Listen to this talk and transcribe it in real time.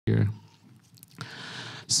here.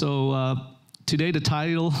 So today the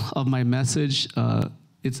title of my message,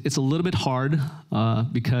 it's a little bit hard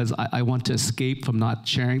because I want to escape from not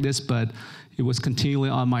sharing this, but it was continually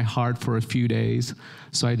on my heart for a few days.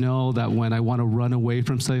 So I know that when I want to run away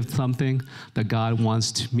from something, that God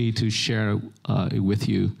wants me to share it with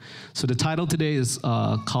you. So the title today is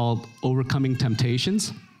called Overcoming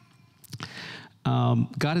Temptations.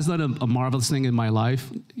 God has done a marvelous thing in my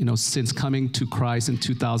life. You know, since coming to Christ in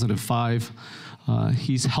 2005,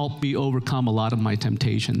 He's helped me overcome a lot of my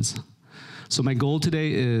temptations. So my goal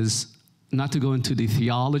today is not to go into the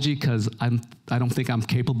theology, because I don't think I'm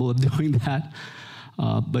capable of doing that,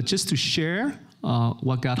 but just to share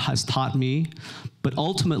what God has taught me, but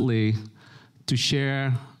ultimately to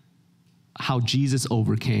share how Jesus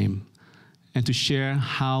overcame, and to share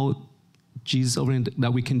how Jesus overcame,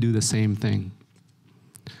 that we can do the same thing.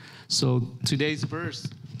 So today's verse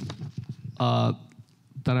that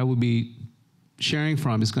I will be sharing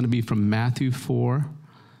from is going to be from Matthew 4,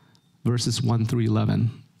 verses 1 through 11.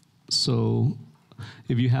 So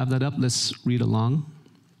if you have that up, let's read along.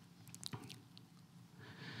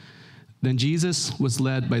 Then Jesus was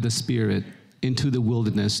led by the Spirit into the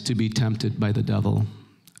wilderness to be tempted by the devil.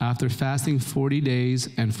 After fasting 40 days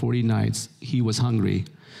and 40 nights, he was hungry.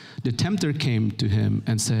 The tempter came to him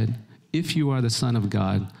and said, "If you are the Son of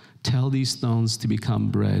God, tell these stones to become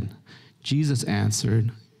bread." Jesus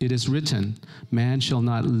answered, "It is written, man shall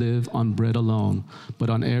not live on bread alone,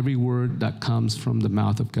 but on every word that comes from the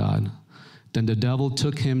mouth of God." Then the devil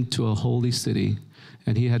took him to a holy city,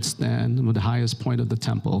 and he had stand on the highest point of the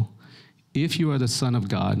temple. "If you are the Son of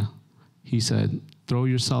God," he said, "throw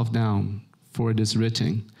yourself down, for it is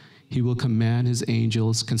written, he will command his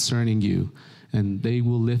angels concerning you, and they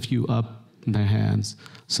will lift you up in their hands,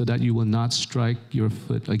 so that you will not strike your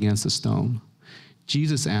foot against a stone."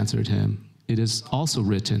 Jesus answered him, "It is also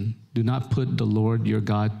written, do not put the Lord your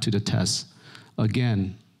God to the test."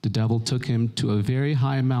 Again, the devil took him to a very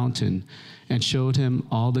high mountain and showed him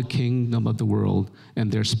all the kingdom of the world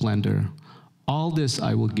and their splendor. "All this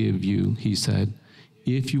I will give you," he said,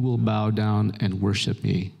 "if you will bow down and worship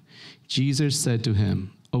me." Jesus said to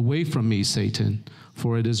him, "Away from me, Satan,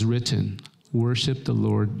 for it is written, worship the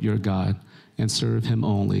Lord your God and serve him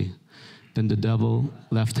only." Then the devil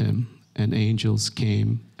left him, and angels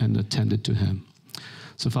came and attended to him.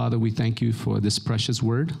 So, Father, we thank you for this precious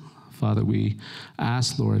word. Father, we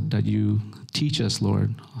ask, Lord, that you teach us,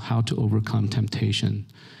 Lord, how to overcome temptation,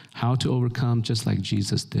 how to overcome just like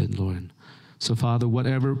Jesus did, Lord. So, Father,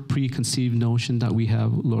 whatever preconceived notion that we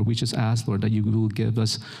have, Lord, we just ask, Lord, that you will give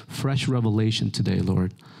us fresh revelation today,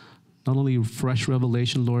 Lord. Not only fresh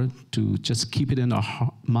revelation, Lord, to just keep it in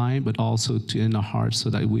our mind, but also in our hearts, so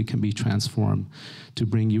that we can be transformed to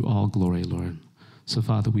bring you all glory, Lord. So,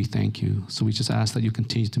 Father, we thank you. So we just ask that you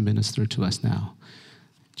continue to minister to us now.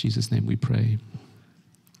 In Jesus' name we pray.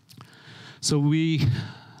 So we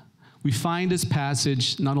find this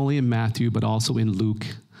passage not only in Matthew, but also in Luke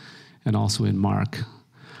and also in Mark.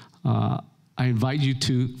 I invite you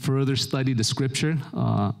to further study the scripture,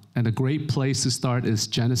 and a great place to start is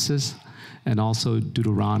Genesis and also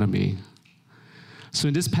Deuteronomy. So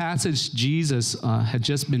in this passage, Jesus had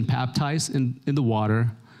just been baptized in the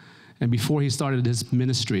water, and before he started his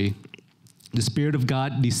ministry, the Spirit of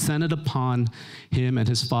God descended upon him, and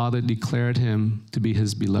his Father declared him to be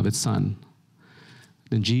his beloved Son.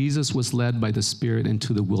 Then Jesus was led by the Spirit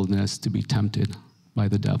into the wilderness to be tempted by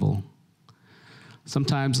the devil.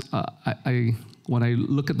 Sometimes when I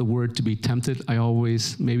look at the word "to be tempted," I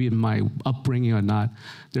always, maybe in my upbringing or not,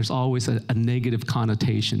 there's always a negative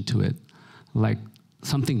connotation to it, like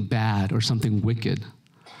something bad or something wicked.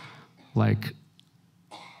 Like,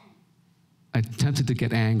 I'm tempted to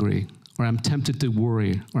get angry, or I'm tempted to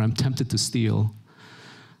worry, or I'm tempted to steal.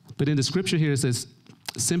 But in the scripture here it says,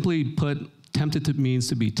 simply put, tempted means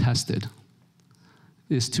to be tested,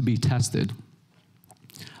 is to be tested.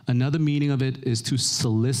 Another meaning of it is to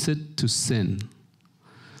solicit to sin.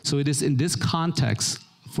 So it is in this context,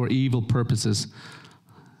 for evil purposes,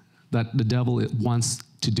 that the devil wants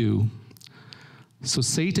to do. So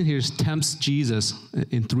Satan here tempts Jesus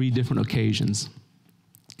in 3 different occasions.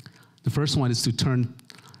 The first one is to turn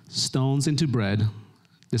stones into bread.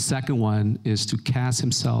 The second one is to cast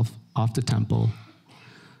himself off the temple.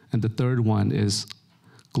 And the third one is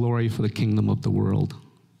glory for the kingdom of the world.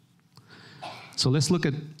 So let's look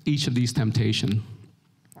at each of these temptations.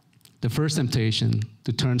 The first temptation,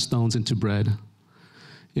 to turn stones into bread.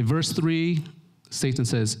 In verse 3, Satan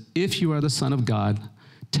says, "If you are the Son of God,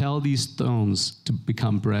 tell these stones to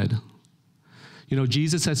become bread." You know,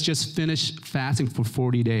 Jesus has just finished fasting for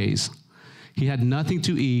 40 days. He had nothing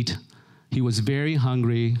to eat. He was very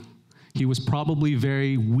hungry. He was probably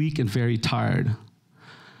very weak and very tired.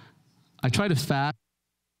 I tried to fast.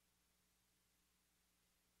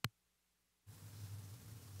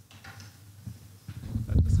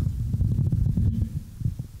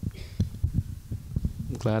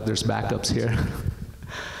 I'm glad there's backups here.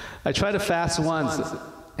 I tried to fast once,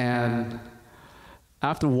 and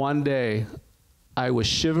after one day, I was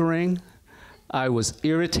shivering, I was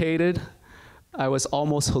irritated, I was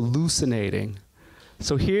almost hallucinating.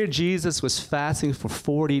 So here Jesus was fasting for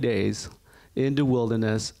 40 days in the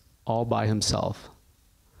wilderness all by himself.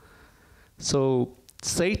 So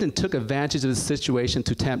Satan took advantage of the situation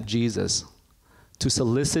to tempt Jesus, to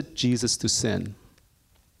solicit Jesus to sin.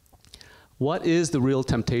 What is the real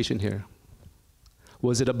temptation here?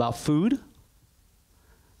 Was it about food?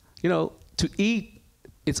 You know, to eat,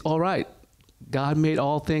 it's all right. God made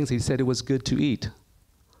all things. He said it was good to eat.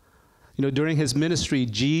 You know, during his ministry,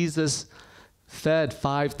 Jesus fed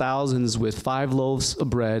 5,000 with 5 loaves of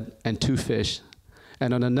bread and 2 fish.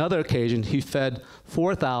 And on another occasion, he fed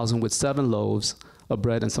 4,000 with 7 loaves of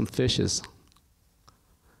bread and some fishes.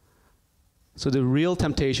 So the real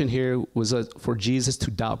temptation here was for Jesus to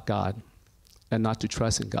doubt God and not to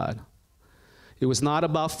trust in God. It was not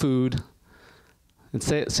about food. And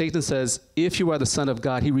Satan says, if you are the Son of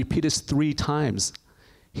God, he repeated 3 times.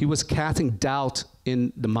 He was casting doubt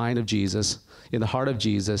in the mind of Jesus, in the heart of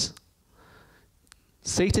Jesus.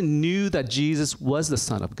 Satan knew that Jesus was the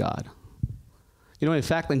Son of God. You know, in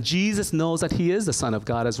fact, and Jesus knows that he is the Son of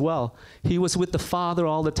God as well. He was with the Father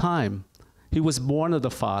all the time. He was born of the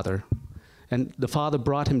Father, and the Father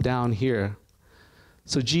brought him down here.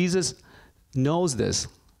 So Jesus knows this,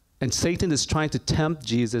 and Satan is trying to tempt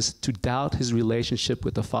Jesus to doubt his relationship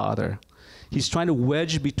with the Father. He's trying to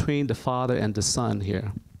wedge between the Father and the Son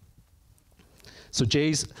here. So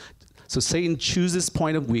Satan chooses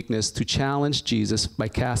point of weakness to challenge Jesus by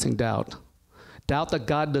casting doubt. Doubt that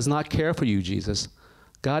God does not care for you, Jesus.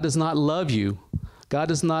 God does not love you. God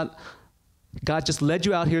just led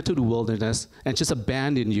you out here to the wilderness and just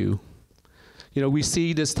abandoned you. You know, we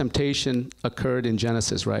see this temptation occurred in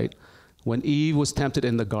Genesis, right? When Eve was tempted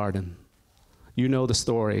in the garden. You know the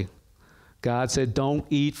story. God said, don't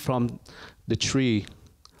eat from the tree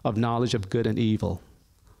of knowledge of good and evil.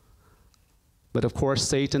 But of course,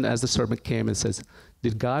 Satan, as the serpent, came and says,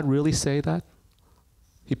 did God really say that?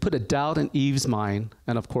 He put a doubt in Eve's mind,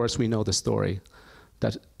 and of course, we know the story,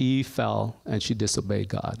 that Eve fell and she disobeyed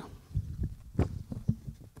God.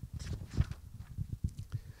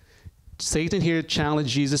 Satan here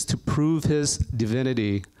challenged Jesus to prove his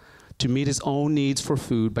divinity, to meet his own needs for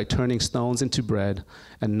food by turning stones into bread,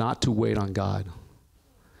 and not to wait on God.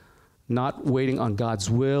 Not waiting on God's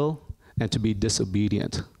will, and to be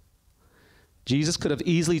disobedient. Jesus could have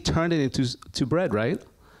easily turned it into bread, right?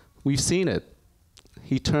 We've seen it.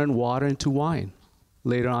 He turned water into wine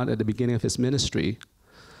later on at the beginning of his ministry.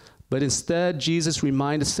 But instead, Jesus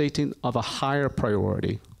reminded Satan of a higher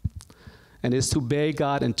priority, and is to obey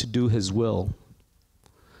God and to do his will.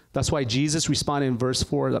 That's why Jesus responded in verse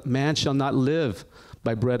 4 that man shall not live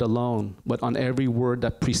by bread alone, but on every word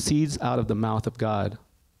that proceeds out of the mouth of God.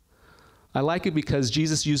 I like it because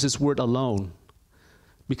Jesus uses word alone,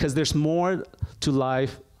 because there's more to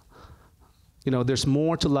life, there's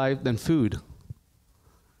more to life than food.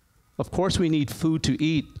 Of course we need food to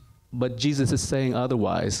eat, but Jesus is saying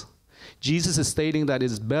otherwise. Jesus is stating that it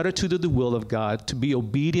is better to do the will of God, to be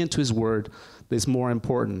obedient to his word is more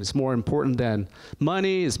important. It's more important than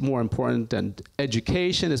money, it's more important than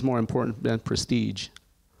education, it's more important than prestige.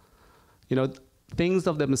 Things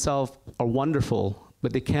of themselves are wonderful,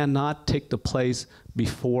 but they cannot take the place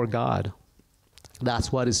before God.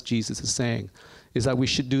 That's what Jesus is saying, is that we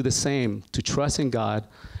should do the same, to trust in God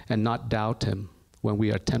and not doubt him when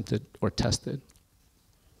we are tempted or tested.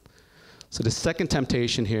 So the second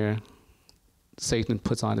temptation here Satan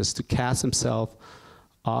puts on is to cast himself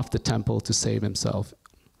off the temple to save himself.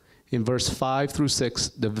 In verse 5 through 6,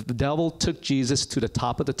 the devil took Jesus to the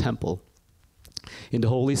top of the temple in the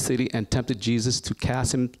holy city and tempted Jesus to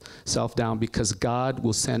cast himself down because God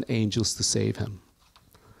will send angels to save him.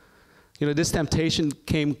 This temptation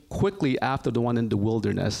came quickly after the one in the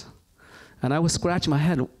wilderness. And I was scratching my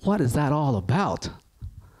head, what is that all about?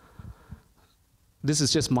 This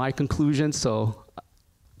is just my conclusion, so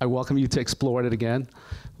I welcome you to explore it again,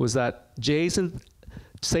 was that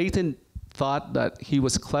Satan thought that he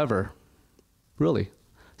was clever, really.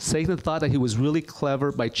 Satan thought that he was really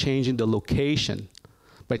clever by changing the location,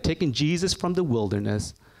 by taking Jesus from the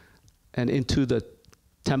wilderness and into the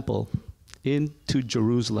temple, into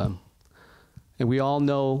Jerusalem. And we all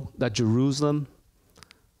know that Jerusalem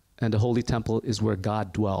and the Holy Temple is where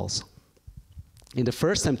God dwells. In the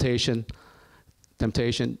first temptation,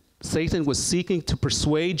 Satan was seeking to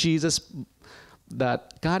persuade Jesus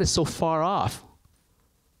that God is so far off,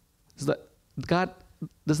 that God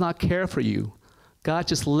does not care for you. God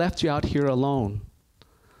just left you out here alone.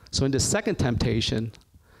 So in the second temptation,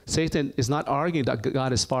 Satan is not arguing that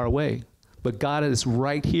God is far away, but God is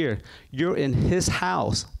right here. You're in his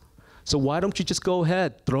house. So why don't you just go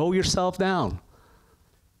ahead, throw yourself down?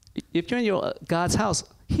 If you're in God's house,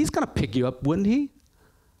 he's going to pick you up, wouldn't he?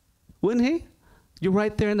 Wouldn't he? You're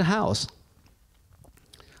right there in the house.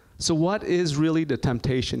 So what is really the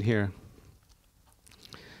temptation here?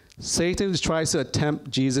 Satan tries to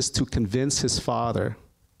tempt Jesus to convince his Father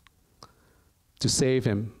to save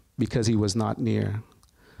him because he was not near.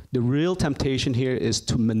 The real temptation here is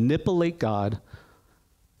to manipulate God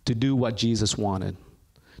to do what Jesus wanted,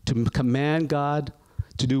 to command God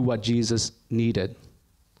to do what Jesus needed.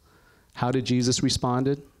 How did Jesus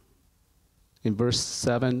respond? In verse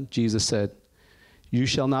 7, Jesus said, "You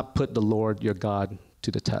shall not put the Lord your God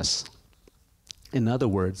to the test." In other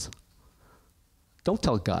words, don't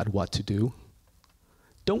tell God what to do.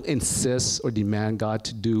 Don't insist or demand God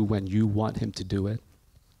to do when you want him to do it.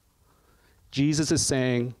 Jesus is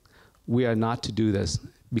saying we are not to do this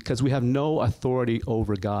because we have no authority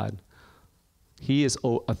over God. He is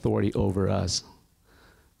authority over us.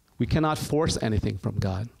 We cannot force anything from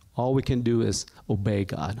God. All we can do is obey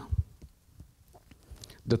God.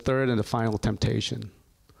 The third and the final temptation,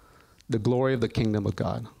 the glory of the kingdom of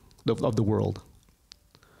God, of the world.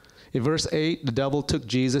 In verse 8, the devil took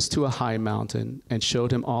Jesus to a high mountain and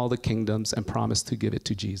showed him all the kingdoms and promised to give it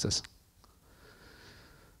to Jesus.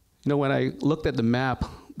 You know, when I looked at the map,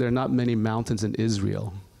 there are not many mountains in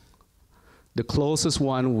Israel. The closest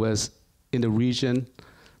one was in the region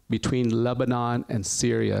between Lebanon and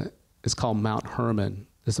Syria. It's called Mount Hermon.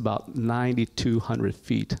 It's about 9,200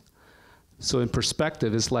 feet. So in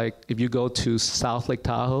perspective, it's like if you go to South Lake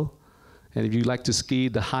Tahoe, and if you like to ski,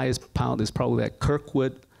 the highest mountain is probably at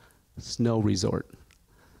Kirkwood Snow Resort.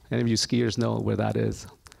 Any of you skiers know where that is.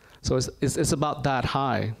 So it's about that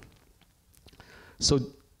high. So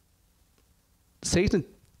Satan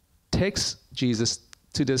takes Jesus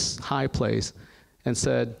to this high place and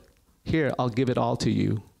said, "Here, I'll give it all to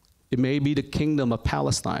you. It may be the kingdom of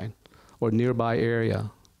Palestine or nearby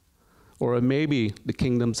area, or it may be the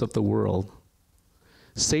kingdoms of the world."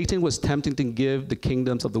 Satan was tempting to give the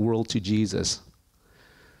kingdoms of the world to Jesus.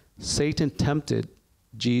 Satan tempted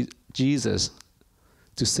Jesus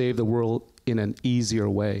to save the world in an easier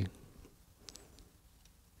way.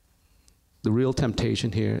 The real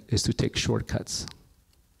temptation here is to take shortcuts.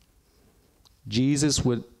 Jesus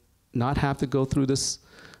would not have to go through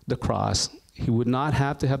the cross. He would not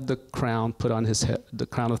have to have the crown put on his head, the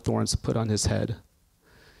crown of thorns put on his head.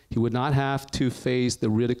 He would not have to face the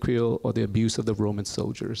ridicule or the abuse of the Roman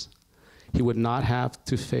soldiers. He would not have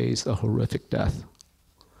to face a horrific death.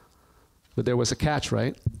 But there was a catch,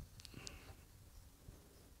 right?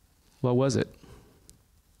 What was it?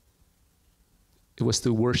 It was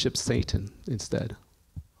to worship Satan instead.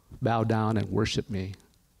 Bow down and worship me.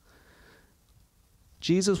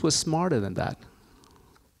 Jesus was smarter than that.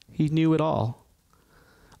 He knew it all.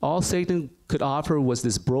 All Satan could offer was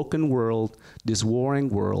this broken world, this warring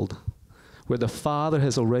world, where the Father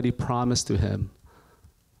has already promised to him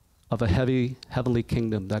of a heavenly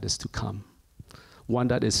kingdom that is to come, one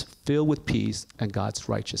that is filled with peace and God's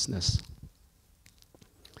righteousness.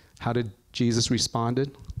 How did Jesus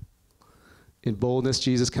respond? In boldness,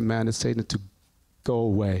 Jesus commanded Satan to go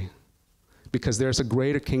away, because there's a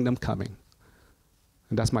greater kingdom coming,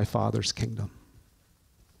 and that's my Father's kingdom.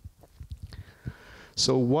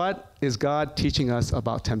 So what is God teaching us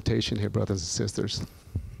about temptation here, brothers and sisters?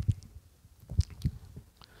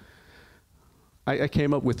 I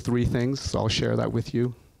came up with 3 things, so I'll share that with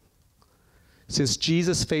you. Since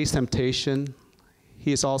Jesus faced temptation,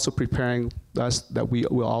 he is also preparing us that we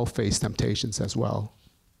will all face temptations as well.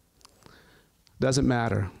 Doesn't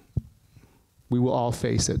matter. We will all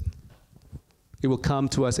face it. It will come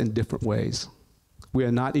to us in different ways. We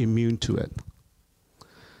are not immune to it.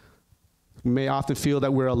 We may often feel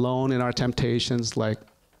that we're alone in our temptations, like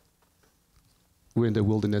we're in the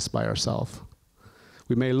wilderness by ourselves.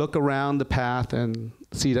 We may look around the path and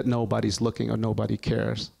see that nobody's looking or nobody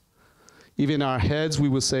cares. Even in our heads, we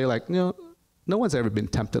will say, like, no one's ever been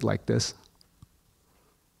tempted like this.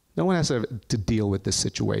 No one has ever to deal with this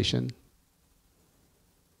situation.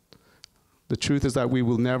 The truth is that we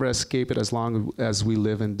will never escape it as long as we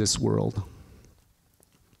live in this world.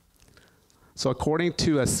 So according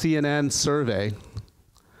to a CNN survey,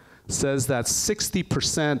 says that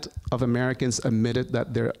 60% of Americans admitted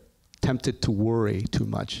that they're tempted to worry too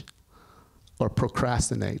much or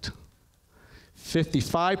procrastinate.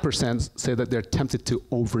 55% say that they're tempted to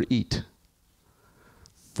overeat.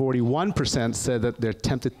 41% said that they're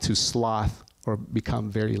tempted to sloth or become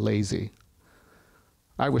very lazy.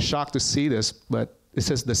 I was shocked to see this, but it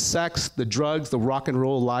says the sex, the drugs, the rock and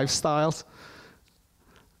roll lifestyles,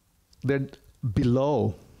 they're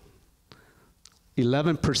below.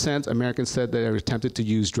 11% Americans said they were tempted to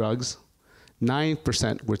use drugs.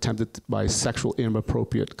 9% were tempted by sexual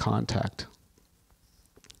inappropriate contact.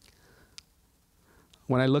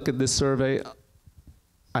 When I look at this survey,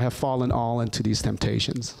 I have fallen all into these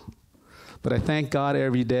temptations. But I thank God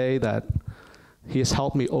every day that He has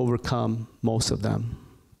helped me overcome most of them.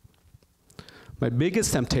 My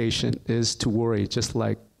biggest temptation is to worry, just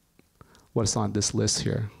like what's on this list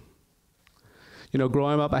here. You know,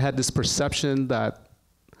 growing up, I had this perception that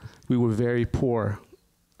we were very poor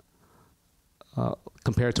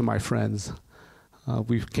compared to my friends.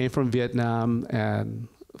 We came from Vietnam, and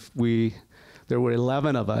there were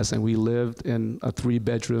 11 of us, and we lived in a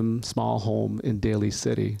 3-bedroom small home in Daly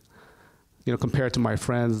City. You know, compared to my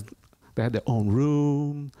friends, they had their own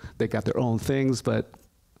room, they got their own things, but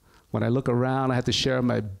when I look around, I had to share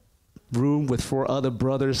my room with 4 other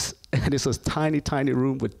brothers, and it's a tiny, tiny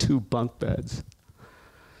room with 2 bunk beds.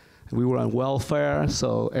 And we were on welfare,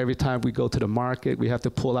 so every time we go to the market, we have to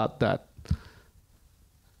pull out that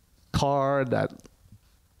card, that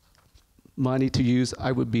money to use.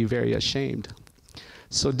 I would be very ashamed.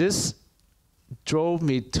 So this drove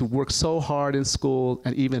me to work so hard in school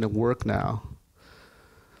and even at work now.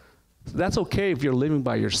 That's okay if you're living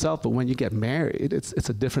by yourself, but when you get married, it's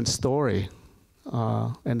a different story.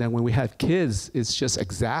 And then when we have kids, it's just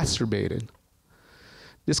exacerbated.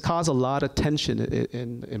 This caused a lot of tension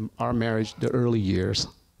in our marriage, the early years.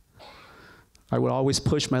 I would always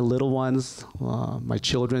push my little ones, my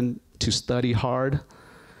children, to study hard.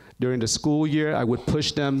 During the school year, I would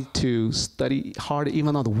push them to study hard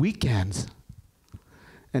even on the weekends.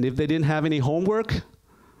 And if they didn't have any homework,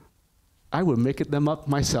 I would make them up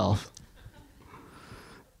myself.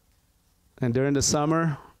 And during the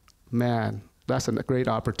summer, man, that's a great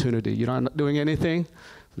opportunity. You're not doing anything?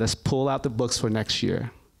 Let's pull out the books for next year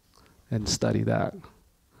and study that.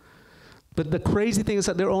 But the crazy thing is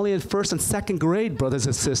that they're only in 1st and 2nd grade, brothers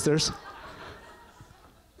and sisters.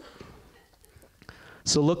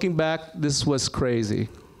 So looking back, this was crazy.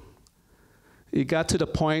 It got to the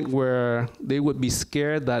point where they would be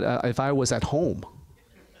scared that if I was at home,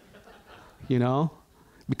 you know?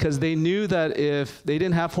 Because they knew that if they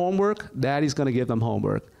didn't have homework, Daddy's gonna give them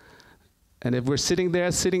homework. And if we're sitting there,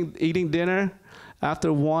 eating dinner,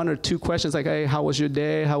 after 1 or 2 questions like, hey, how was your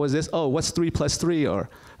day? How was this? Oh, what's 3 plus 3? Or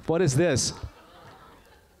what is this?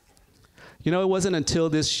 You know, it wasn't until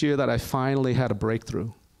this year that I finally had a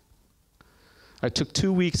breakthrough. I took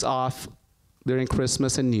 2 weeks off during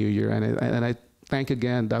Christmas and New Year, and I thank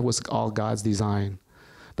again, that was all God's design.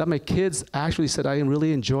 That my kids actually said, I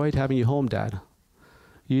really enjoyed having you home, Dad.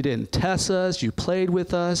 You didn't test us, you played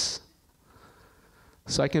with us.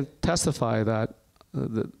 So I can testify that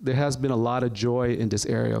there has been a lot of joy in this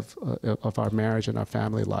area of our marriage and our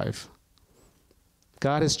family life.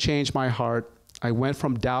 God has changed my heart. I went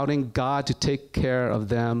from doubting God to take care of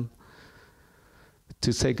them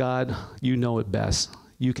to say, God, you know it best.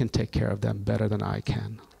 You can take care of them better than I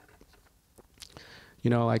can. You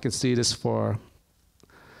know, I can see this for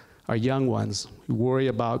our young ones who worry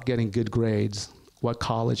about getting good grades, what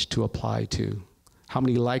college to apply to, how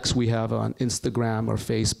many likes we have on Instagram or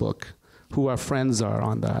Facebook, who our friends are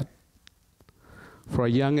on that. For our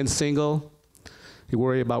young and single, we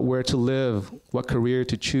worry about where to live, what career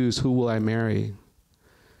to choose, who will I marry.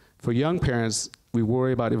 For young parents, we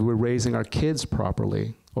worry about if we're raising our kids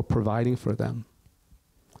properly or providing for them.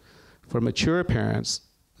 For mature parents,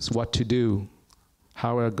 it's what to do.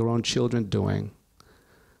 How are grown children doing?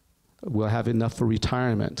 Will I have enough for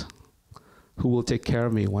retirement? Who will take care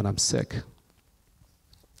of me when I'm sick?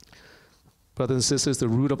 Brothers and sisters, the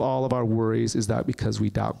root of all of our worries is that because we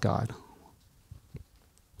doubt God.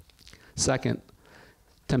 Second,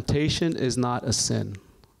 temptation is not a sin.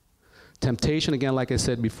 Temptation, again, like I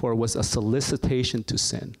said before, was a solicitation to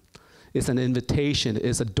sin. It's an invitation,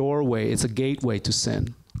 it's a doorway, it's a gateway to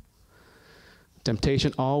sin.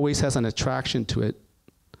 Temptation always has an attraction to it,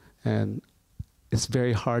 and it's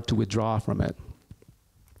very hard to withdraw from it.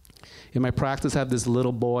 In my practice, I have this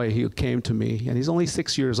little boy who came to me, and he's only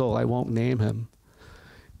 6 years old. I won't name him.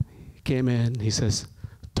 He came in, he says,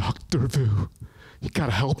 Dr. Vu, you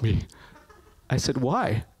gotta help me. I said,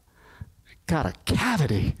 why? I got a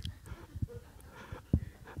cavity.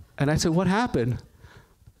 And I said, what happened?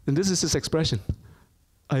 And this is his expression.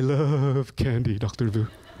 I love candy, Dr. Vu.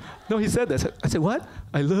 No, he said that. I said, what?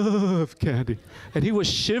 I love candy. And he was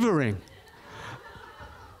shivering.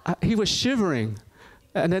 He was shivering.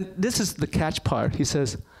 And then this is the catch part. He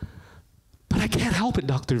says, but I can't help it,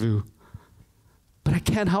 Dr. Vu. But I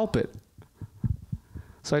can't help it.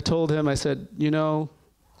 So I told him, I said, you know,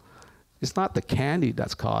 it's not the candy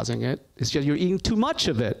that's causing it. It's just you're eating too much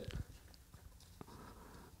of it.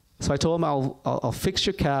 So I told him, I'll fix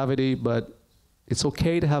your cavity, but it's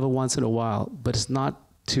okay to have it once in a while, but it's not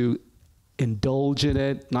to indulge in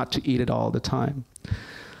it, not to eat it all the time.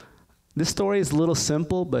 This story is a little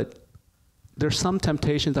simple, but there's some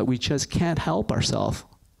temptations that we just can't help ourselves.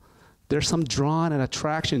 There's some drawn and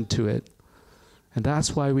attraction to it, and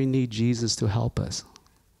that's why we need Jesus to help us.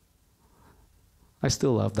 I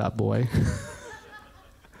still love that boy.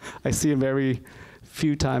 I see him very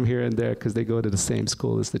few times here and there because they go to the same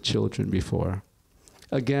school as the children before.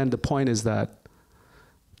 Again, the point is that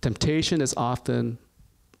temptation is often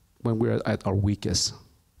when we're at our weakest.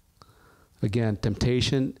 Again,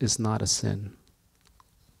 temptation is not a sin.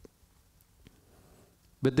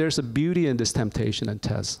 But there's a beauty in this temptation and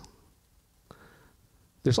test.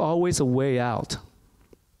 There's always a way out.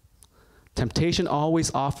 Temptation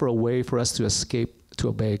always offers a way for us to escape, to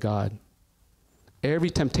obey God.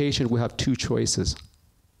 Every temptation will have two choices.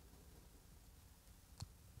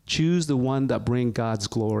 Choose the one that brings God's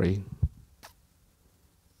glory.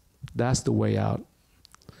 That's the way out.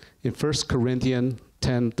 In 1 Corinthians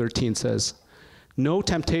 10:13 says, no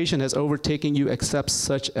temptation has overtaken you except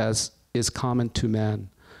such as is common to man.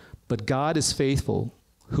 But God is faithful,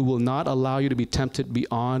 who will not allow you to be tempted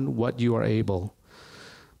beyond what you are able.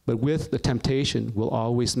 But with the temptation will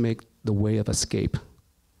always make the way of escape,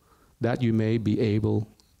 that you may be able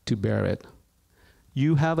to bear it.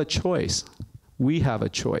 You have a choice. We have a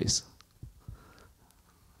choice.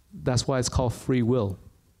 That's why it's called free will.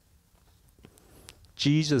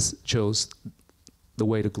 Jesus chose the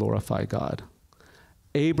way to glorify God.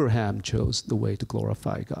 Abraham chose the way to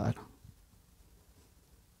glorify God.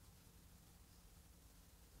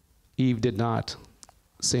 Eve did not.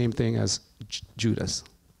 Same thing as Judas.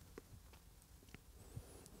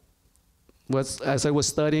 As I was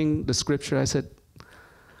studying the scripture, I said,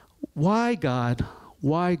 why God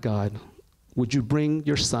would you bring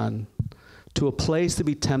your son to a place to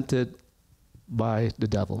be tempted by the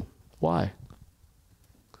devil? Why?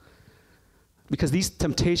 Because these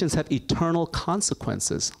temptations have eternal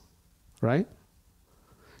consequences, right?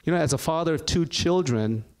 You know, as a father of two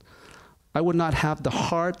children, I would not have the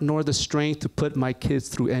heart nor the strength to put my kids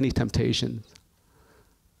through any temptation.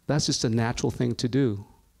 That's just a natural thing to do.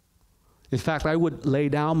 In fact, I would lay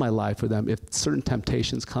down my life for them if certain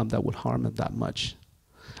temptations come that would harm them that much.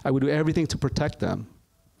 I would do everything to protect them.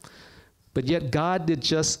 But yet God did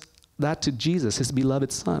just that to Jesus, his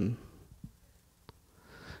beloved son.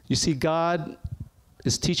 You see, God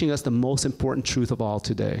is teaching us the most important truth of all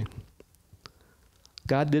today.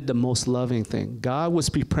 God did the most loving thing. God was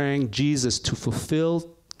preparing Jesus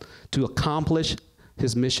to accomplish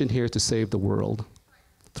his mission here to save the world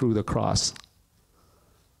through the cross.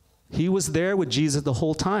 He was there with Jesus the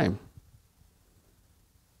whole time.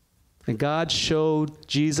 And God showed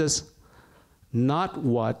Jesus not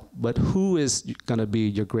what, but who is going to be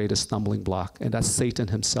your greatest stumbling block, and that's Satan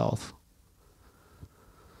himself.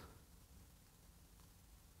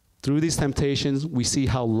 Through these temptations, we see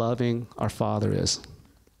how loving our Father is,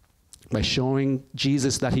 by showing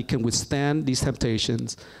Jesus that he can withstand these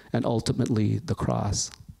temptations and ultimately the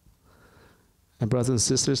cross. And brothers and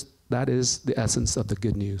sisters, that is the essence of the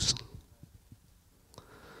good news.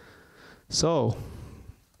 So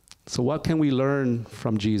what can we learn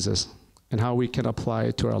from Jesus and how we can apply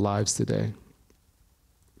it to our lives today?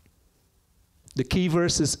 The key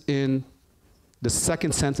verse is in the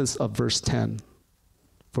second sentence of verse 10.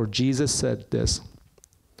 For Jesus said this,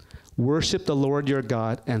 worship the Lord your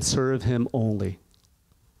God and serve him only.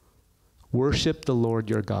 Worship the Lord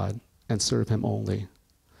your God and serve him only.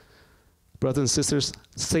 Brothers and sisters,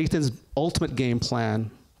 Satan's ultimate game plan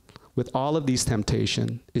with all of these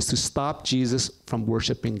temptations is to stop Jesus from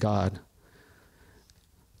worshiping God.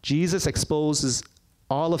 Jesus exposes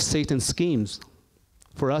all of Satan's schemes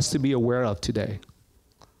for us to be aware of today.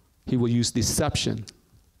 He will use deception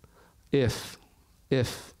if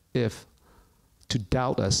to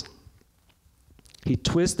doubt us. He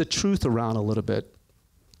twists the truth around a little bit,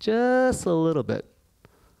 just a little bit.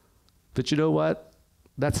 But you know what?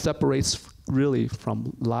 That separates really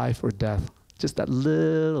from life or death, just that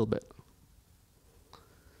little bit.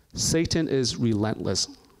 Satan is relentless.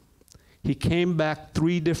 He came back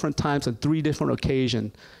 3 different times on 3 different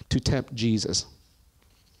occasions to tempt Jesus.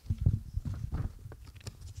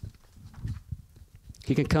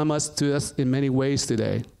 He can come to us in many ways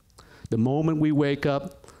today. The moment we wake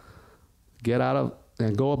up, get out of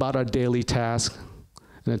and go about our daily task,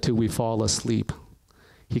 and until we fall asleep.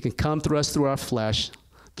 He can come through us through our flesh,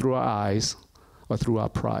 through our eyes, or through our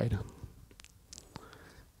pride.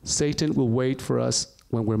 Satan will wait for us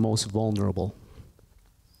when we're most vulnerable.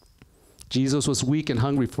 Jesus was weak and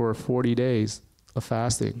hungry for 40 days of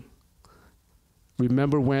fasting.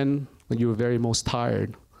 Remember when you were very most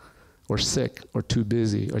tired, or sick, or too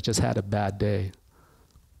busy, or just had a bad day.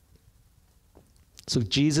 So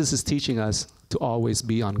Jesus is teaching us to always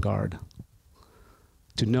be on guard,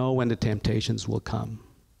 to know when the temptations will come.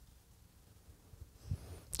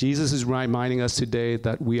 Jesus is reminding us today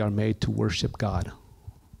that we are made to worship God.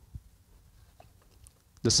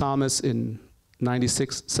 The psalmist in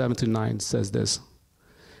 96, 7-9 says this,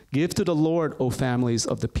 "Give to the Lord, O families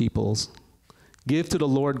of the peoples. Give to the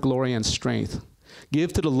Lord glory and strength.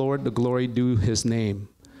 Give to the Lord the glory due his name.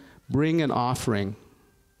 Bring an offering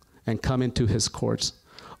and come into his courts.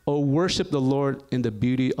 O worship the Lord in the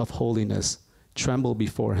beauty of holiness. Tremble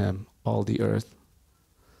before him, all the earth."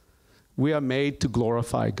 We are made to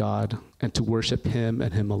glorify God and to worship him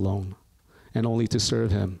and him alone, and only to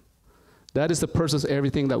serve him. That is the purpose of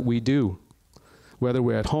everything that we do, whether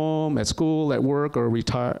we're at home, at school, at work, or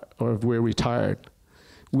if we're retired.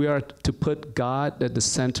 We are to put God at the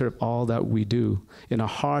center of all that we do, in our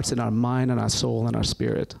hearts, in our mind, in our soul, and our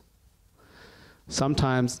spirit.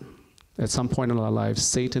 Sometimes, at some point in our lives,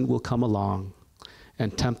 Satan will come along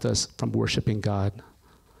and tempt us from worshiping God,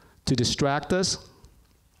 to distract us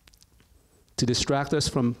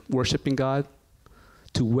from worshiping God,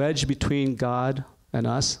 to wedge between God and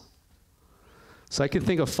us. So I can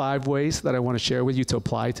think of 5 ways that I want to share with you to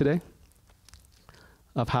apply today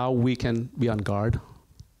of how we can be on guard.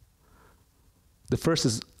 The first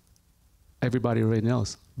is, everybody already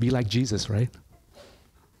knows, be like Jesus, right?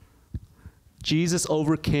 Jesus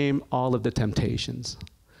overcame all of the temptations.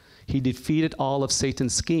 He defeated all of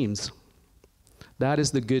Satan's schemes. That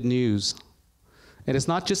is the good news. And it's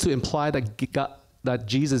not just to imply that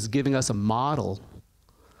Jesus is giving us a model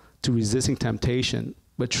to resisting temptation,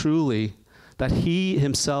 but truly that he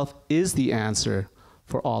himself is the answer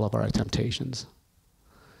for all of our temptations.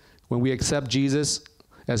 When we accept Jesus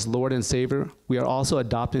as Lord and Savior, we are also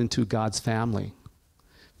adopted into God's family,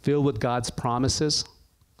 filled with God's promises,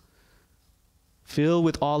 filled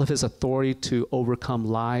with all of his authority to overcome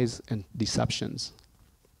lies and deceptions.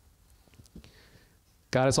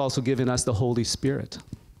 God has also given us the Holy Spirit.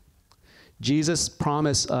 Jesus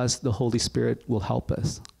promised us the Holy Spirit will help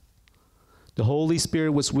us. The Holy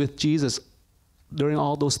Spirit was with Jesus during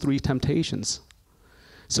all those 3 temptations.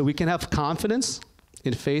 So we can have confidence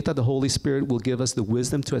in faith that the Holy Spirit will give us the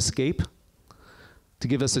wisdom to escape, to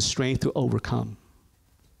give us the strength to overcome.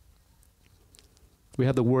 We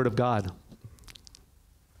have the Word of God.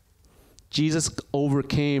 Jesus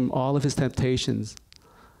overcame all of his temptations,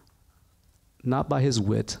 not by his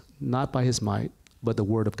wit, not by his might, but the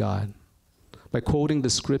Word of God. By quoting the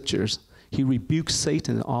scriptures, he rebuked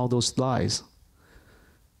Satan and all those lies.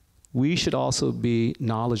 We should also be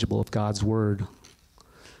knowledgeable of God's Word.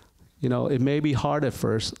 You know, it may be hard at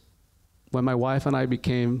first. When my wife and I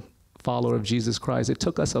became followers of Jesus Christ, it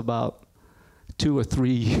took us about 2 or 3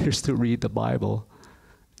 years to read the Bible.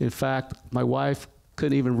 In fact, my wife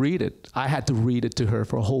couldn't even read it. I had to read it to her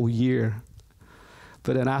for a whole year.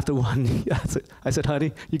 But then after one year, I said,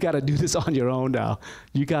 honey, you got to do this on your own now.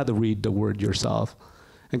 You got to read the Word yourself.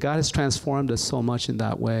 And God has transformed us so much in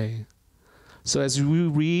that way. So as we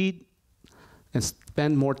read and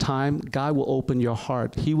spend more time, God will open your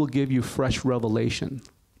heart. He will give you fresh revelation.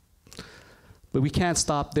 But we can't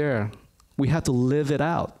stop there. We have to live it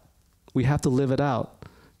out. We have to live it out.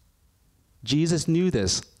 Jesus knew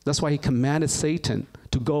this. That's why he commanded Satan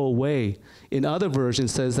to go away. In other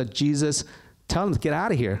versions, it says that Jesus tell him, get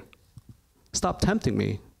out of here. Stop tempting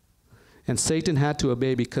me. And Satan had to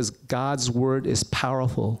obey because God's word is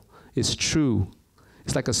powerful, is true.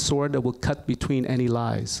 It's like a sword that will cut between any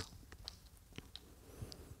lies.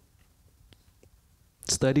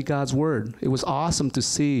 Study God's word. It was awesome to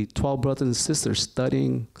see 12 brothers and sisters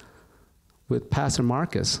studying with Pastor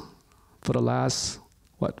Marcus for the last,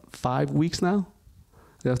 5 weeks now?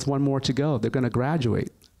 There's one more to go. They're going to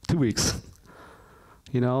graduate. 2 weeks.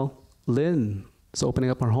 You know, Lynn is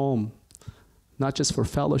opening up her home, not just for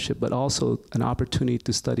fellowship, but also an opportunity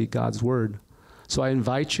to study God's word. So I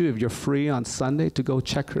invite you, if you're free on Sunday, to go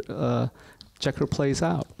check her place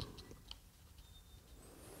out.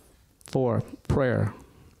 4, prayer.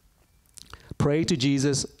 Pray to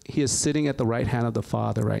Jesus. He is sitting at the right hand of the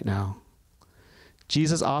Father right now.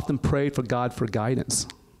 Jesus often prayed for God for guidance.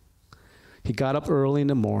 He got up early in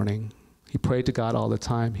the morning. He prayed to God all the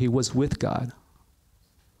time. He was with God.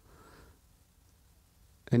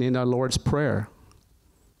 And in our Lord's Prayer,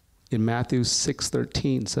 in Matthew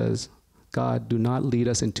 6:13 says, God, do not lead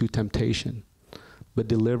us into temptation, but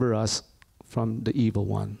deliver us from the evil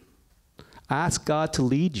one. Ask God to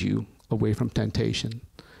lead you away from temptation.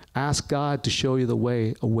 Ask God to show you the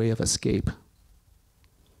way, a way of escape.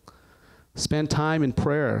 Spend time in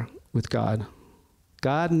prayer with God.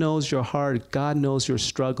 God knows your heart. God knows your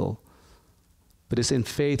struggle. But it's in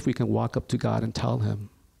faith we can walk up to God and tell him.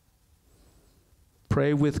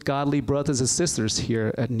 Pray with godly brothers and sisters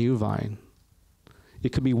here at New Vine. It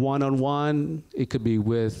could be one-on-one. It could be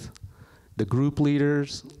with the group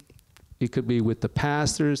leaders. It could be with the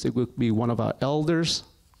pastors. It could be one of our elders.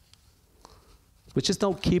 But just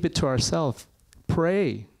don't keep it to ourselves.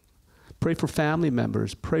 Pray. Pray for family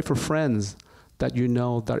members. Pray for friends that you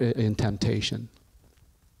know that are in temptation.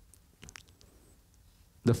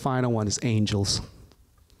 The final one is angels.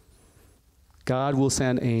 God will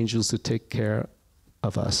send angels to take care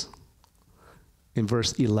of us. In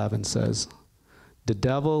verse 11 says, the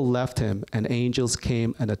devil left him and angels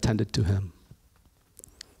came and attended to him.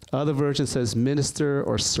 Other version says minister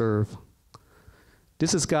or serve.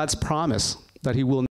 This is God's promise that he will